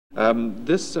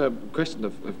This question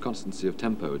of constancy of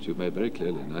tempo, which you've made very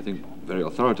clearly, and I think very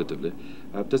authoritatively,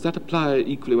 does that apply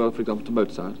equally well, for example, to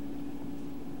Mozart?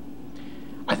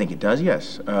 I think it does,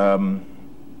 yes.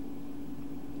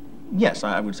 Yes,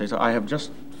 I would say so. I have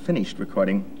just finished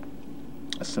recording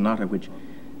a sonata which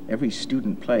every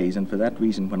student plays, and for that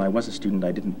reason, when I was a student,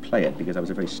 I didn't play it because I was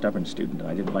a very stubborn student and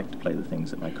I didn't like to play the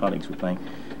things that my colleagues were playing.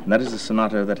 And that is a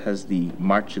sonata that has the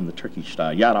march in the Turkish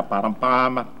style. Yada param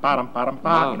pam param param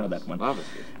pam. You know that one.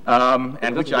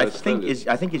 And which I think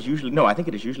is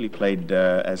usually played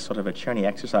as sort of a Czerny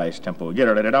exercise tempo,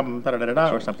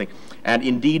 or something. And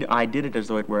indeed, I did it as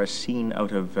though it were a scene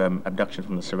out of Abduction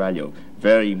from the Seraglio,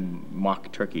 very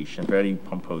mock Turkish and very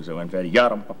pomposo and very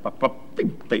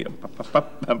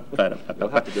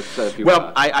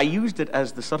well, I used it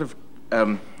as the sort of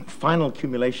final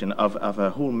accumulation of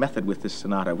a whole method with this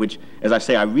sonata, which, as I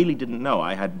say, I really didn't know.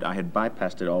 I had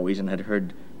bypassed it always and had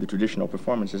heard the traditional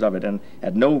performances of it and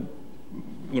had no,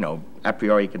 a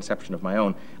priori conception of my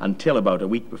own until about a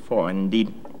week before. And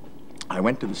indeed, I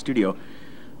went to the studio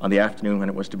on the afternoon when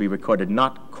it was to be recorded,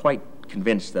 not quite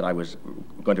convinced that I was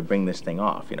going to bring this thing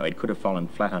off. It could have fallen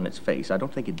flat on its face. I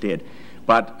don't think it did.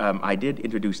 But I did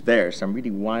introduce there some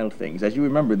really wild things. As you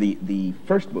remember, the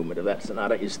first movement of that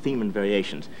sonata is theme and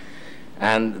variations.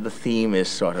 And the theme is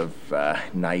sort of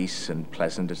nice and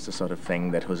pleasant. It's the sort of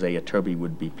thing that Jose Iturbi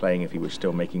would be playing if he were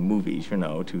still making movies,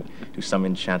 to some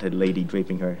enchanted lady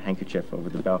draping her handkerchief over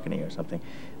the balcony or something.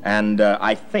 And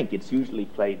I think it's usually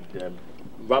played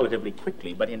relatively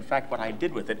quickly, but in fact what I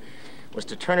did with it was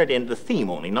to turn it into the theme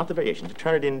only, not the variation, to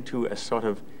turn it into a sort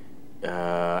of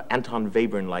Anton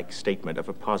Webern-like statement of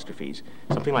apostrophes.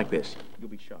 Something like this. You'll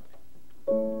be shocked.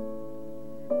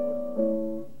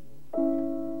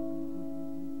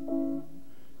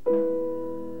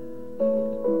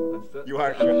 You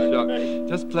are shocked.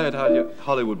 Just play it how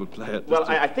Hollywood would play it. Well,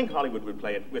 I think Hollywood would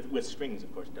play it with strings,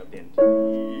 of course, dubbed in.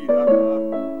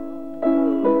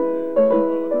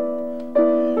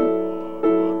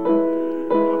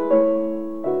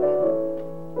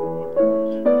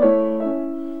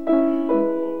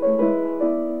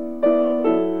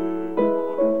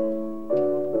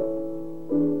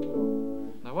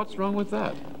 What's wrong with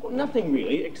that? Well, nothing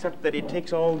really, except that it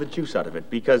takes all the juice out of it,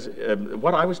 because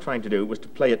what I was trying to do was to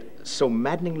play it so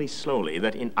maddeningly slowly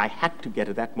that I had to get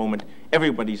at that moment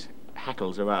everybody's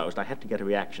hackles aroused. I had to get a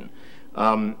reaction.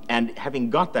 And having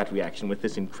got that reaction with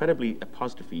this incredibly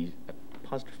apostrophed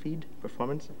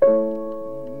performance,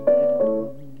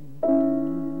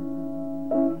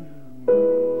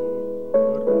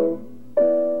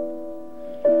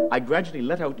 I gradually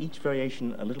let out each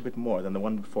variation a little bit more than the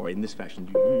one before in this fashion.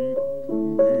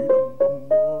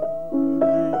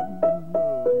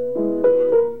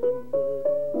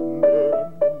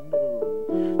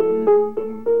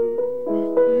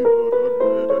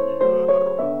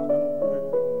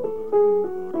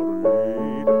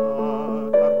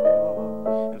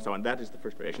 And so on, that is the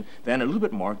first variation. Then a little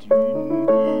bit more.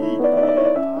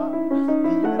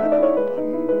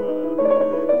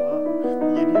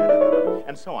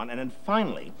 And so on, and then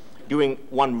finally doing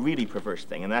one really perverse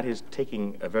thing, and that is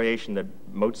taking a variation that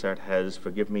Mozart has,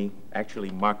 forgive me,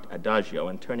 actually marked adagio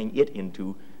and turning it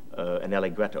into an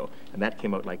allegretto, and that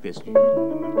came out like this.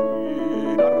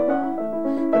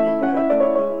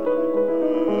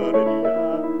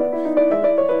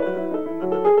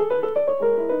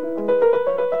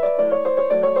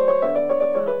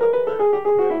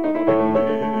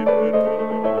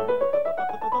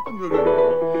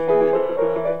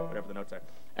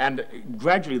 And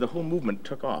gradually the whole movement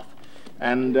took off.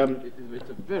 And it's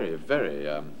a very, very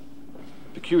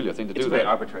peculiar thing to do. It's a very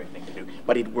arbitrary thing to do.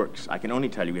 But it works. I can only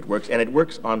tell you it works. And it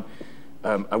works on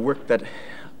a work that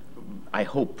I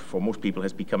hope for most people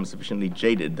has become sufficiently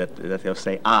jaded that they'll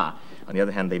say, ah. On the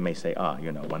other hand, they may say, ah,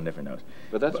 one never knows.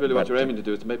 But that's really what you're aiming to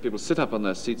do, is to make people sit up on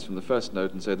their seats from the first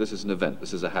note and say, this is an event,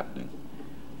 this is a happening.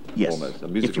 Yes. Almost, a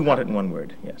musical if you want happening. it in one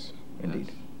word, yes, indeed.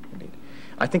 Yes. Indeed.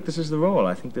 I think this is the role.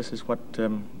 I think this is what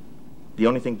the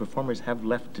only thing performers have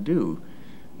left to do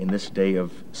in this day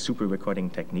of super recording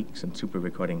techniques and super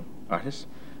recording artists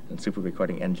and super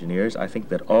recording engineers. I think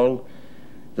that all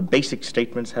the basic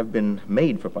statements have been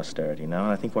made for posterity now.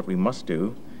 And I think what we must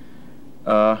do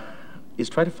is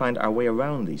try to find our way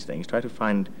around these things, try to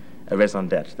find a raison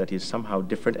d'etre that is somehow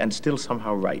different and still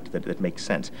somehow right, that makes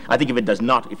sense. I think if it does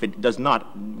not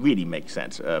really make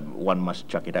sense, one must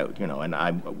chuck it out, and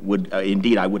I would,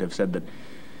 indeed, I would have said that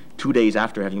 2 days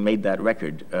after having made that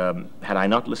record, had I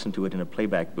not listened to it in a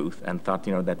playback booth and thought,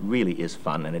 that really is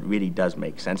fun and it really does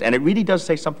make sense, and it really does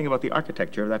say something about the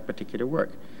architecture of that particular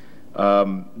work,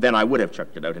 then I would have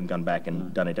chucked it out and gone back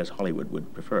and done it as Hollywood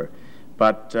would prefer.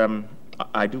 But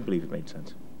I do believe it made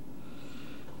sense.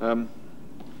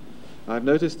 I've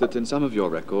noticed that in some of your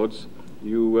records,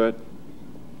 you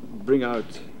bring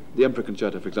out the Emperor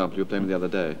Concerto, for example, you were playing me the other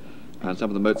day, and some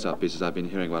of the Mozart pieces I've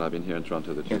been hearing while I've been here in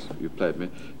Toronto that you've played me,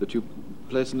 that you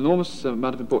place an enormous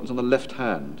amount of importance on the left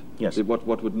hand. Yes. What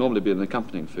would normally be an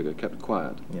accompanying figure, kept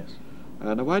quiet. Yes.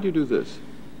 Now, why do you do this?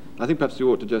 I think perhaps you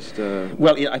ought to just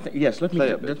well, yes,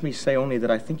 let me say only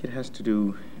that I think it has to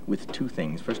do with two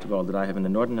things. First of all, that I have an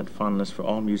inordinate fondness for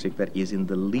all music that is in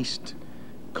the least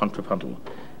contrapuntal.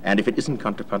 And if it isn't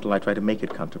contrapuntal, I try to make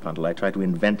it contrapuntal. I try to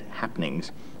invent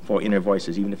happenings for inner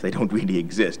voices, even if they don't really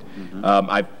exist.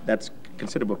 Mm-hmm. That's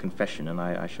considerable confession, and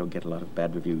I shall get a lot of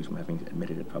bad reviews from having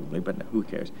admitted it probably, but who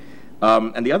cares?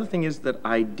 And the other thing is that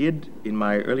I did, in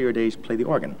my earlier days, play the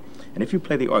organ. And if you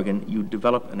play the organ, you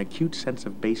develop an acute sense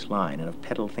of bass line and of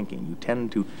pedal thinking. You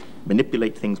tend to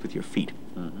manipulate things with your feet.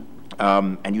 Mm-hmm.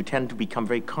 And you tend to become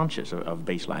very conscious of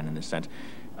bass line in a sense.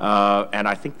 And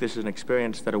I think this is an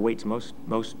experience that awaits most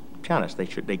pianists.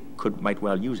 They might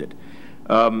well use it.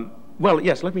 Well,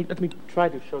 yes, let me try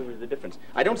to show you the difference.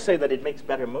 I don't say that it makes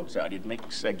better Mozart. It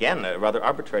makes, again, a rather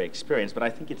arbitrary experience, but I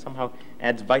think it somehow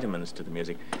adds vitamins to the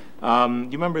music. Do you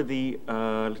remember the,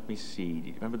 let me see, do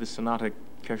you remember the Sonata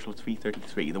Kerschel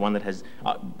 333, the one that has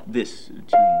this tune?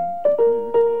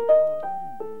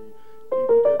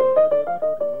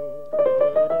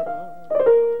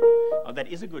 That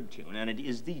is a good tune, and it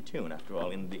is the tune, after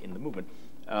all, in the movement.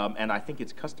 And I think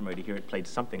it's customary to hear it played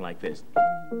something like this.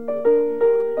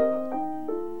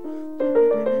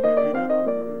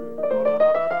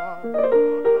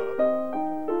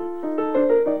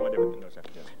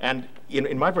 And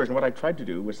in my version, what I tried to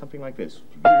do was something like this.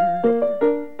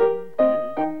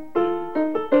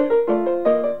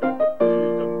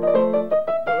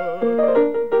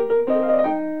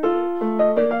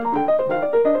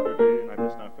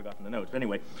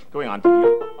 Anyway, going on.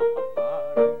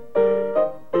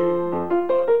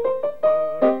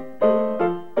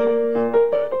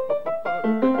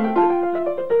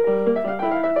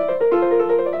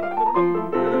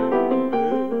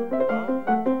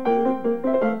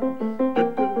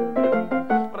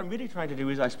 What I'm really trying to do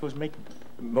is, I suppose, make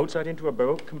Mozart into a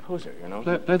Baroque composer, you know?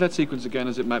 Play that sequence again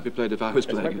as it might be played if I was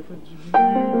playing it.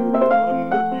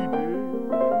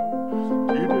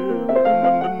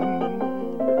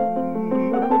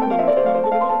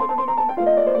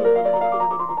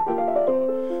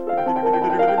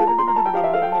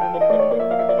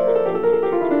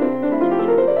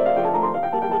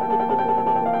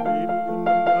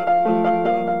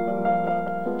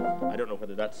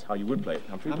 That's how you would play it,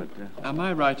 Humphrey. Am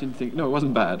I right in thinking... No, it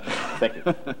wasn't bad. Thank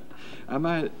you. Am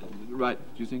I right,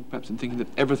 do you think, perhaps in thinking that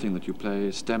everything that you play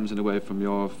stems in a way from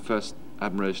your first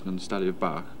admiration and study of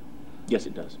Bach? Yes,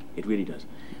 it does. It really does.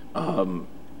 I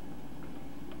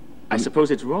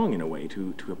suppose it's wrong, in a way,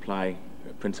 to apply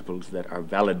principles that are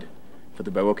valid for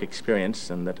the Baroque experience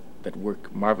and that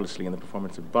work marvelously in the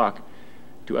performance of Bach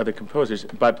to other composers.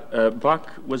 But Bach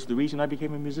was the reason I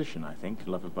became a musician, I think,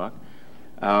 love of Bach.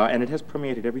 And it has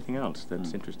permeated everything else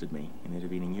that's interested me in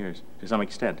intervening years, to some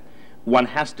extent. One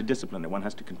has to discipline it, one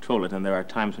has to control it, and there are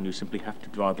times when you simply have to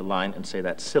draw the line and say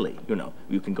that's silly. You know,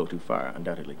 you can go too far,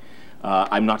 undoubtedly.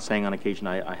 I'm not saying on occasion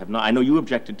I have not. I know you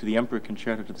objected to the Emperor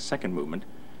Concerto, to the second movement,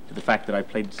 to the fact that I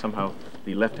played somehow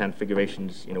the left-hand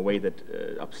figurations in a way that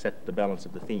upset the balance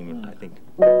of the theme, I think.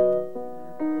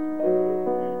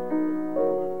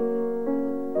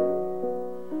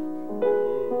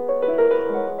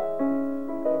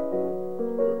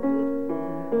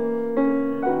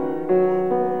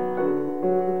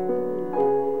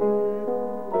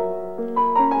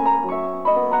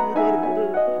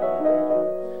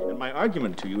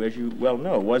 Argument to you, as you well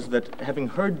know, was that having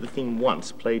heard the theme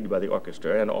once played by the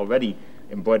orchestra and already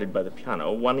embroidered by the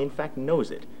piano, one in fact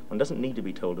knows it. One doesn't need to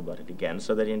be told about it again,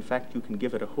 so that in fact you can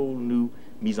give it a whole new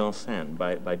mise en scène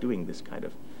by doing this kind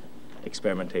of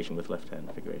experimentation with left-hand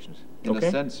figurations. In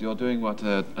a sense, you're doing what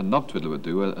a knob twiddler would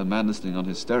do, a man listening on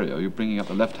his stereo. You're bringing up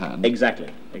the left hand. Exactly.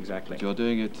 But you're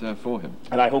doing it for him.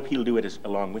 And I hope he'll do it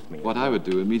along with me. What I would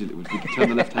do immediately would be to turn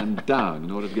the left hand down in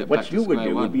order to get back to square one. What you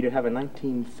would do would be to have a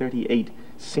 1938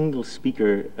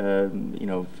 single-speaker,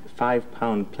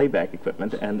 5-pound playback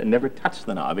equipment and never touch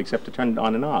the knob except to turn it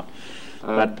on and off.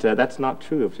 But that's not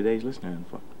true of today's listener,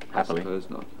 happily. I suppose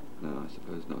not. No, I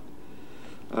suppose not.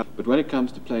 But when it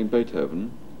comes to playing Beethoven,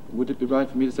 would it be right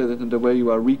for me to say that in a way you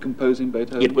are recomposing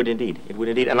Beethoven? It would indeed. It would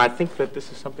indeed. And I think that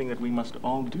this is something that we must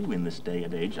all do in this day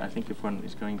and age. I think if one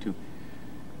is going to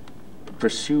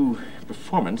pursue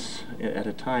performance at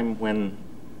a time when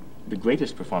the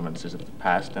greatest performances of the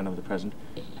past and of the present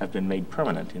have been made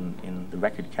permanent in the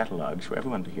record catalogs for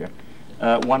everyone to hear,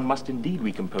 one must indeed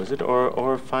recompose it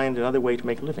or find another way to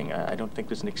make a living. I don't think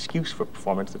there's an excuse for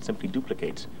performance that simply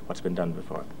duplicates what's been done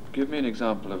before. Give me an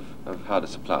example of how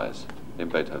this applies in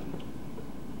Beethoven.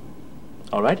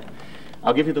 All right.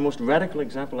 I'll give you the most radical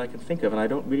example I can think of, and I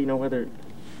don't really know whether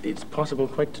it's possible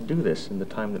quite to do this in the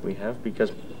time that we have,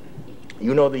 because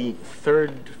you know the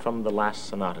third from the last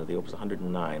sonata, the Opus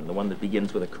 109, the one that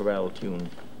begins with a chorale tune.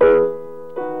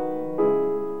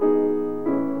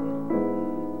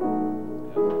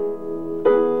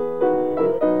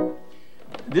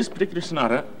 This particular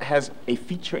sonata has a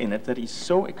feature in it that is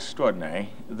so extraordinary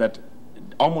that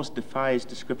almost defies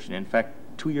description. In fact,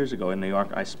 2 years ago in New York,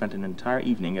 I spent an entire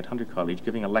evening at Hunter College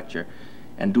giving a lecture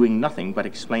and doing nothing but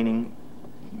explaining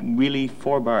really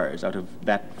 4 bars out of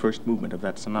that first movement of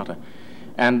that sonata.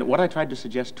 And what I tried to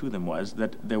suggest to them was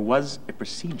that there was a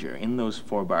procedure in those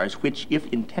 4 bars which, if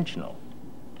intentional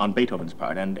on Beethoven's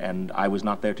part, and I was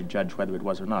not there to judge whether it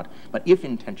was or not, but if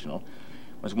intentional,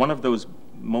 was one of those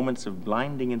moments of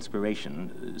blinding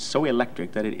inspiration, so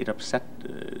electric that it upset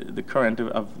the current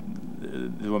of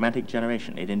the Romantic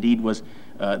generation. It indeed was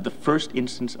the first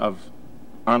instance of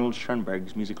Arnold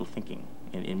Schoenberg's musical thinking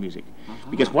in music.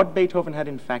 Because what Beethoven had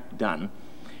in fact done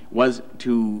was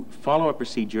to follow a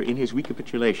procedure in his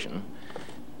recapitulation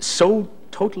so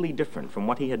totally different from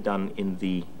what he had done in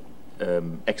the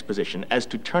exposition as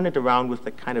to turn it around with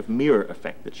the kind of mirror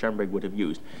effect that Schoenberg would have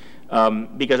used.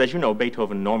 Because as you know,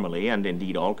 Beethoven normally, and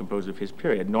indeed all composers of his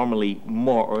period, normally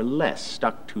more or less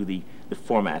stuck to the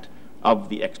format of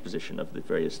the exposition of the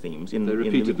various themes. They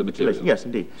repeated the material. Yes,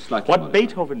 indeed. What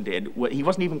Beethoven did, he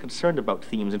wasn't even concerned about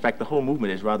themes. In fact, the whole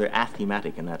movement is rather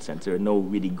athematic in that sense. There are no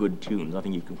really good tunes,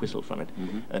 nothing you can whistle from it,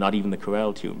 not even the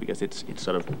chorale tune, because it's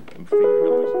sort of figured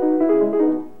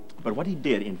noise. But what he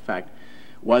did, in fact,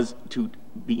 was to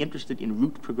be interested in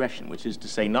root progression, which is to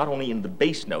say not only in the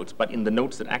bass notes, but in the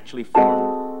notes that actually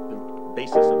form the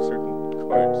basis of certain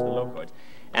chords, the low chords,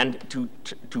 and to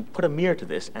put a mirror to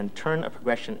this and turn a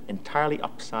progression entirely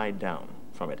upside down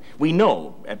from it. We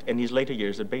know in his later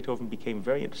years that Beethoven became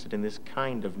very interested in this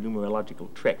kind of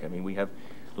numerological trick. I mean, we have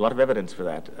a lot of evidence for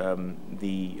that.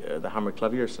 The Hammer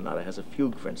Clavier Sonata has a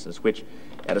fugue, for instance, which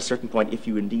at a certain point, if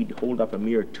you indeed hold up a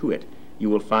mirror to it, you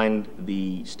will find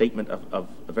the statement of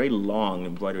a very long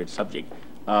embroidered subject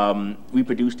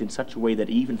reproduced in such a way that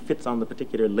it even fits on the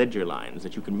particular ledger lines,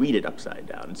 that you can read it upside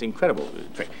down. It's an incredible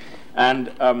trick.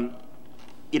 And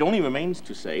it only remains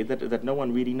to say that no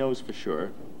one really knows for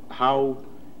sure how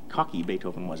cocky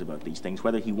Beethoven was about these things,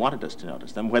 whether he wanted us to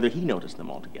notice them, whether he noticed them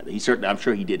altogether. He certainly, I'm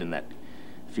sure he did in that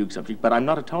fugue subject, but I'm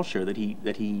not at all sure that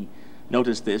he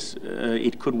noticed this.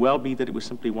 It could well be that it was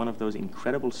simply one of those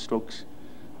incredible strokes,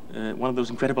 one of those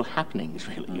incredible happenings,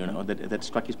 really, you know, that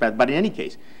struck his path. But in any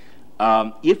case,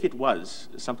 if it was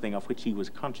something of which he was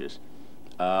conscious,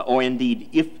 or indeed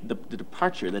if the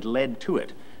departure that led to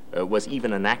it was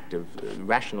even an active,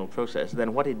 rational process,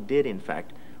 then what it did, in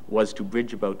fact, was to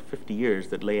bridge about 50 years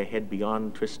that lay ahead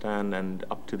beyond Tristan and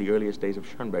up to the earliest days of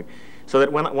Schoenberg. So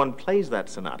that when one plays that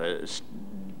sonata,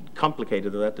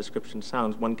 complicated as that description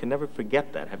sounds, one can never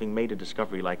forget that, having made a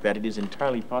discovery like that, it is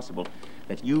entirely possible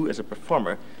that you, as a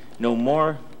performer, know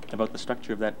more about the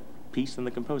structure of that piece than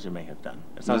the composer may have done.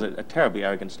 It sounds a terribly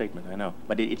arrogant statement, I know,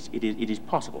 but it is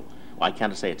possible. Well, I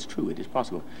can't say it's true, it is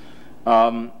possible.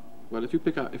 Well, if you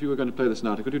were going to play the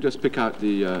sonata, could you just pick out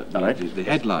the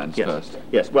headlines first?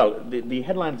 Yes, well, the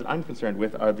headlines that I'm concerned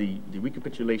with are the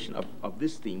recapitulation of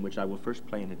this theme, which I will first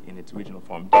play in its original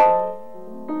form.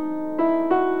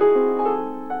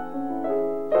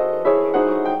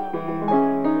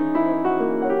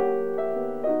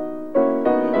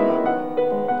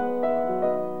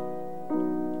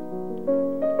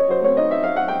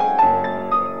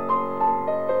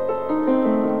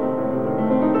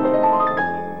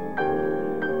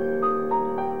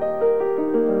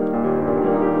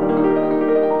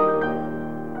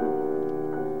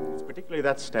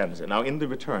 That stanza. Now, in the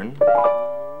return,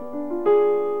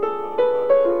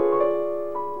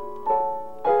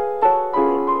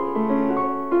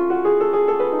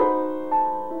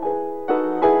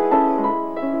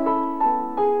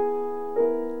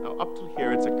 now up till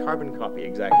here, it's a carbon copy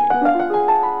exactly.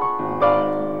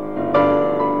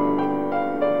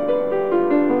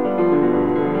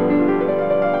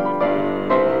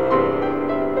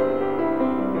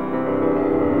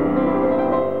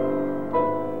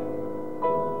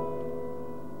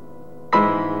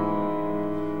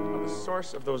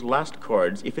 Of those last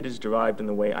chords, if it is derived in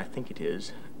the way I think it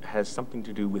is, has something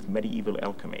to do with medieval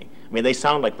alchemy. I mean, they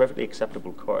sound like perfectly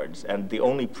acceptable chords, and the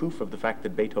only proof of the fact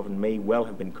that Beethoven may well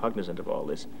have been cognizant of all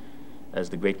this, as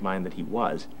the great mind that he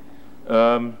was,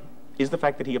 is the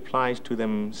fact that he applies to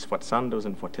them sforzandos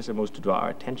and fortissimos to draw our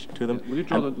attention to them. Will you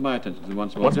draw my attention to them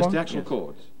once more? Once Just more? the actual Yes.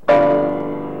 chords.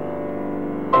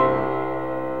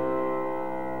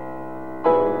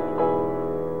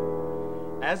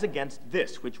 As against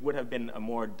this, which would have been a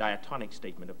more diatonic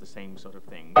statement of the same sort of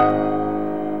thing,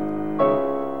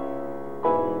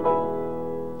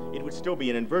 it would still be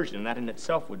an inversion, and that in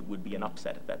itself would be an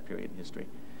upset at that period in history.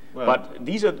 Well, but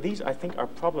these I think, are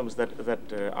problems that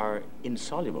are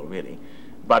insoluble, really.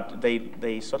 But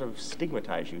they sort of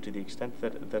stigmatize you to the extent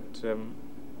that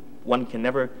one can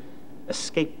never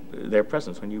escape their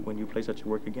presence when you play such a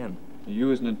work again.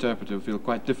 you as an interpreter feel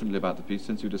quite differently about the piece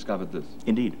since you discovered this.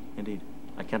 Indeed, indeed.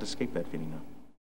 I can't escape that feeling now.